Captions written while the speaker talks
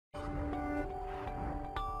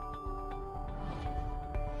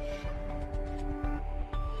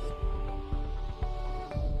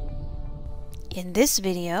In this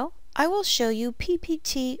video, I will show you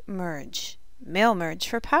PPT merge, Mailmerge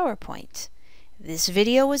for PowerPoint. This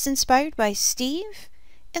video was inspired by Steve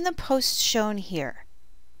in the post shown here.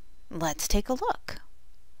 Let's take a look.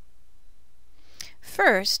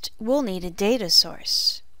 First, we'll need a data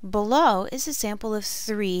source. Below is a sample of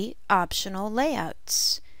 3 optional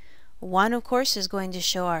layouts. One, of course, is going to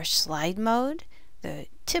show our slide mode, the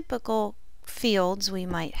typical fields we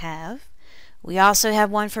might have. We also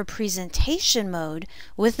have one for presentation mode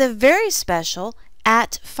with a very special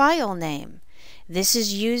 @file name. This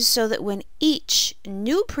is used so that when each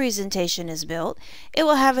new presentation is built, it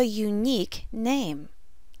will have a unique name.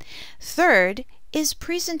 Third is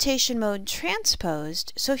presentation mode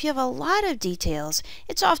transposed, so if you have a lot of details,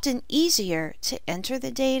 it's often easier to enter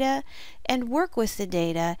the data and work with the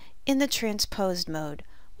data in the transposed mode.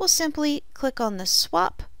 We'll simply click on the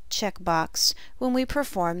swap checkbox when we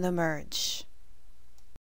perform the merge.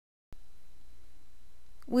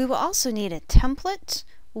 We will also need a template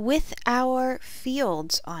with our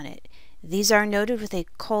fields on it. These are noted with a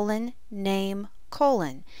colon, name,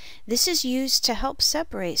 colon. This is used to help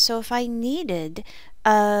separate. So if I needed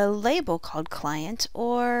a label called client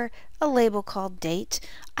or a label called date,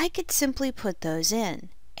 I could simply put those in.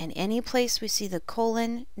 And any place we see the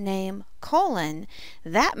colon, name, colon,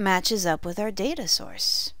 that matches up with our data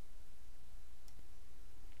source.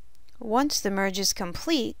 Once the merge is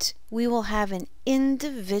complete, we will have an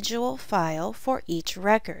individual file for each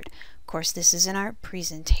record. Of course, this is in our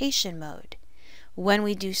presentation mode. When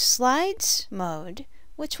we do slides mode,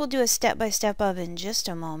 which we'll do a step-by-step of in just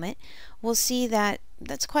a moment, we'll see that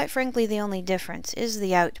that's quite frankly the only difference is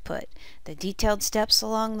the output. The detailed steps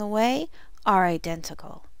along the way are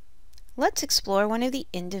identical. Let's explore one of the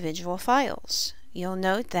individual files. You'll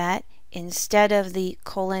note that instead of the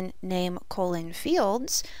colon, name, colon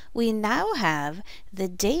fields, we now have the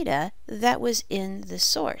data that was in the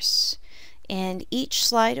source. And each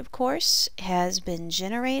slide, of course, has been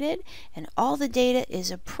generated, and all the data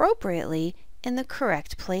is appropriately in the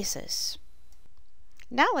correct places.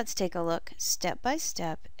 Now let's take a look step by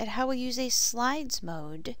step at how we use a slides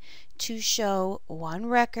mode to show one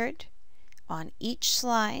record on each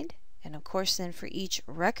slide, and of course then for each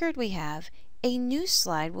record we have, a new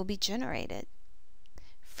slide will be generated.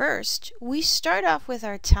 First, we start off with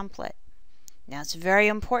our template. Now it's very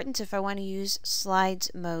important if I want to use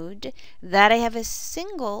slides mode that I have a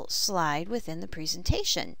single slide within the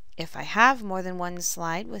presentation. If I have more than one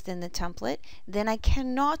slide within the template, then I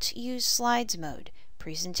cannot use slides mode.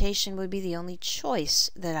 Presentation would be the only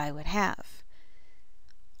choice that I would have.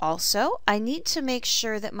 Also, I need to make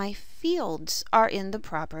sure that my fields are in the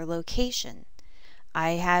proper location.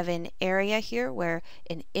 I have an area here where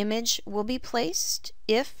an image will be placed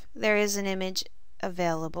if there is an image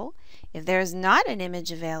available. If there is not an image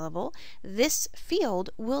available, this field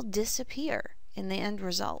will disappear in the end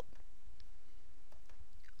result.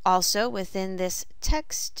 Also within this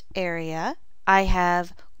text area, I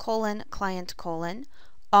have colon, client, colon,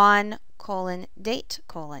 on, colon, date,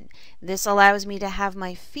 colon. This allows me to have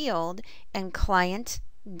my field and client,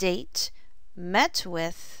 date, met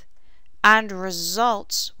with, and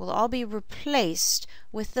results will all be replaced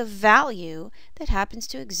with the value that happens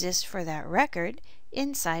to exist for that record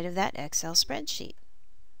inside of that Excel spreadsheet.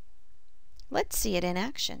 Let's see it in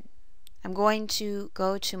action. I'm going to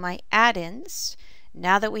go to my add-ins.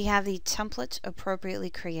 Now that we have the template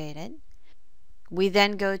appropriately created, we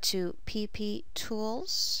then go to PP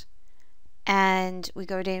Tools and we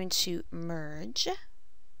go down to Merge.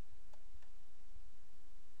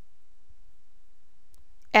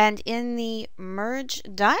 And in the Merge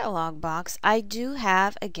dialog box, I do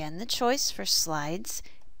have, again, the choice for Slides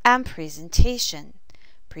and Presentation.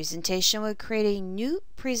 Presentation would create a new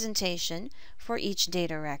presentation for each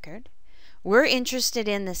data record. We're interested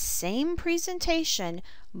in the same presentation,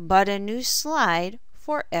 but a new slide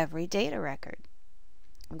for every data record.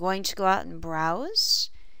 I'm going to go out and browse.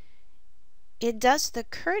 It does the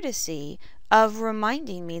courtesy of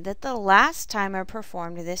reminding me that the last time I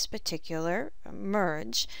performed this particular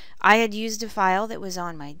merge, I had used a file that was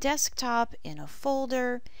on my desktop in a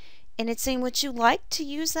folder, and it's saying, would you like to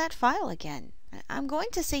use that file again? I'm going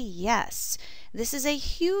to say yes. This is a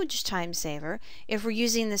huge time saver if we're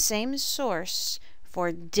using the same source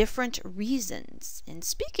for different reasons. And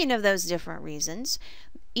speaking of those different reasons,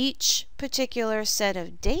 each particular set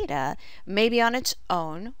of data may be on its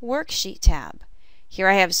own worksheet tab. Here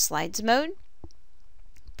I have slides mode,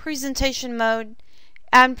 presentation mode,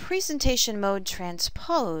 and presentation mode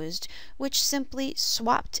transposed, which simply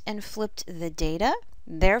swapped and flipped the data.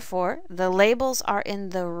 Therefore, the labels are in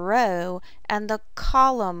the row and the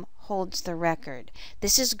column holds the record.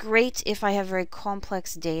 This is great if I have very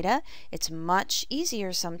complex data. It's much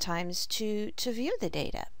easier sometimes to view the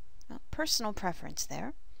data. Personal preference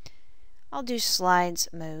there. I'll do slides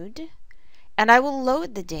mode, and I will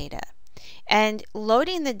load the data. And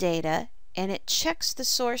loading the data, and it checks the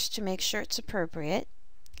source to make sure it's appropriate.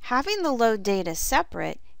 Having the load data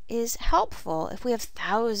separate is helpful if we have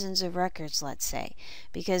thousands of records, let's say,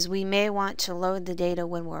 because we may want to load the data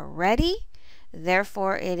when we're ready.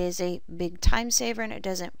 Therefore, it is a big time saver and it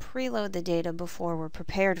doesn't preload the data before we're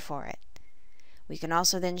prepared for it. We can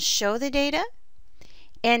also then show the data.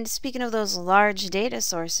 And speaking of those large data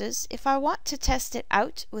sources, if I want to test it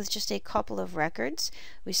out with just a couple of records,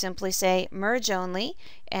 we simply say merge only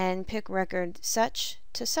and pick record such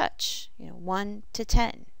to such, 1 to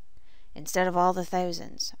 10. Instead of all the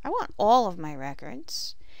thousands. I want all of my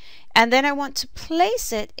records. And then I want to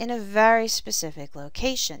place it in a very specific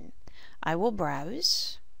location. I will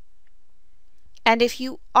browse. And if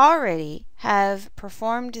you already have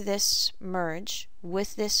performed this merge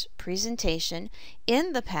with this presentation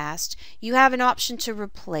in the past, you have an option to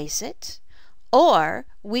replace it, or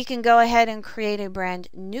we can go ahead and create a brand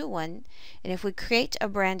new one. And if we create a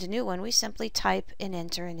brand new one, we simply type and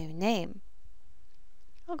enter a new name.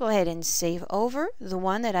 I'll go ahead and save over the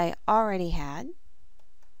one that I already had.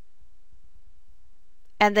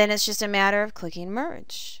 And then it's just a matter of clicking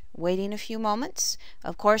merge, waiting a few moments.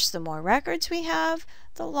 Of course, the more records we have,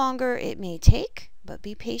 the longer it may take, but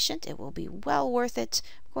be patient, it will be well worth it.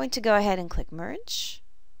 I'm going to go ahead and click merge.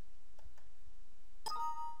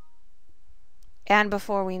 And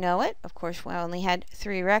before we know it, of course, we only had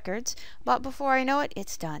 3 records, but before I know it,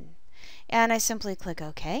 it's done. And I simply click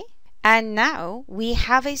OK. And now we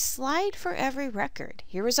have a slide for every record.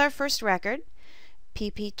 Here is our first record,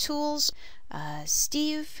 PP Tools,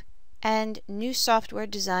 Steve, and new software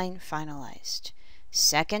design finalized.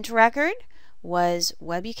 Second record was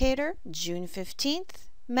Webucator, June 15th,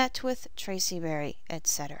 met with Tracy Berry,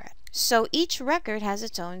 etc. So each record has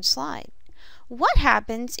its own slide. What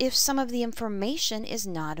happens if some of the information is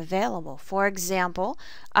not available? For example,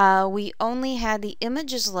 we only had the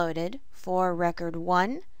images loaded for record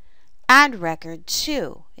 1 and record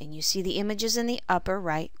 2, and you see the images in the upper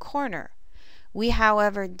right corner. We,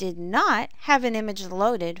 however, did not have an image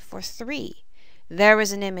loaded for 3. There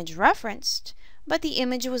was an image referenced, but the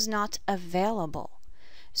image was not available.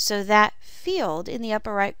 So that field in the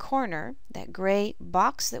upper right corner, that gray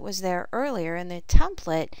box that was there earlier in the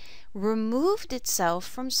template, removed itself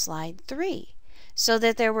from slide 3. So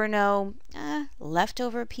that there were no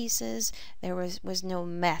leftover pieces, there was no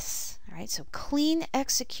mess. All right, so clean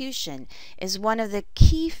execution is one of the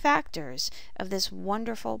key factors of this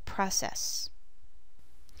wonderful process.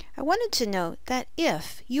 I wanted to note that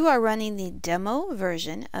if you are running the demo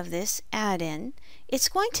version of this add-in, it's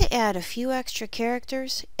going to add a few extra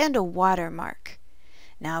characters and a watermark.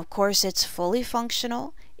 Now, of course, it's fully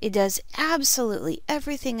functional. It does absolutely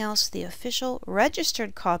everything else the official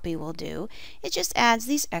registered copy will do. It just adds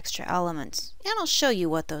these extra elements, and I'll show you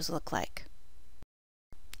what those look like.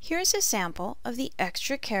 Here's a sample of the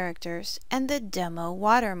extra characters and the demo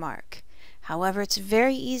watermark. However, it's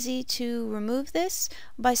very easy to remove this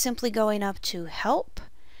by simply going up to Help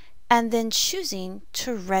and then choosing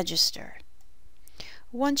to register.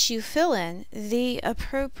 Once you fill in the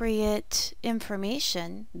appropriate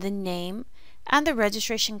information, the name, and the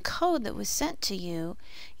registration code that was sent to you,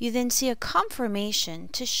 you then see a confirmation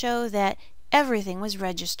to show that everything was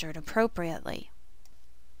registered appropriately.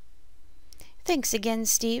 Thanks again,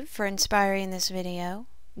 Steve, for inspiring this video.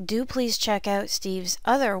 Do please check out Steve's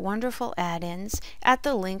other wonderful add-ins at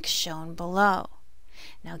the link shown below.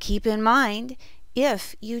 Now keep in mind,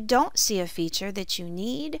 if you don't see a feature that you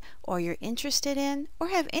need or you're interested in or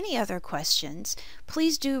have any other questions,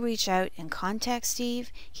 please do reach out and contact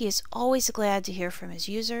Steve. He is always glad to hear from his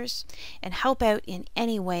users and help out in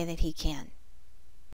any way that he can.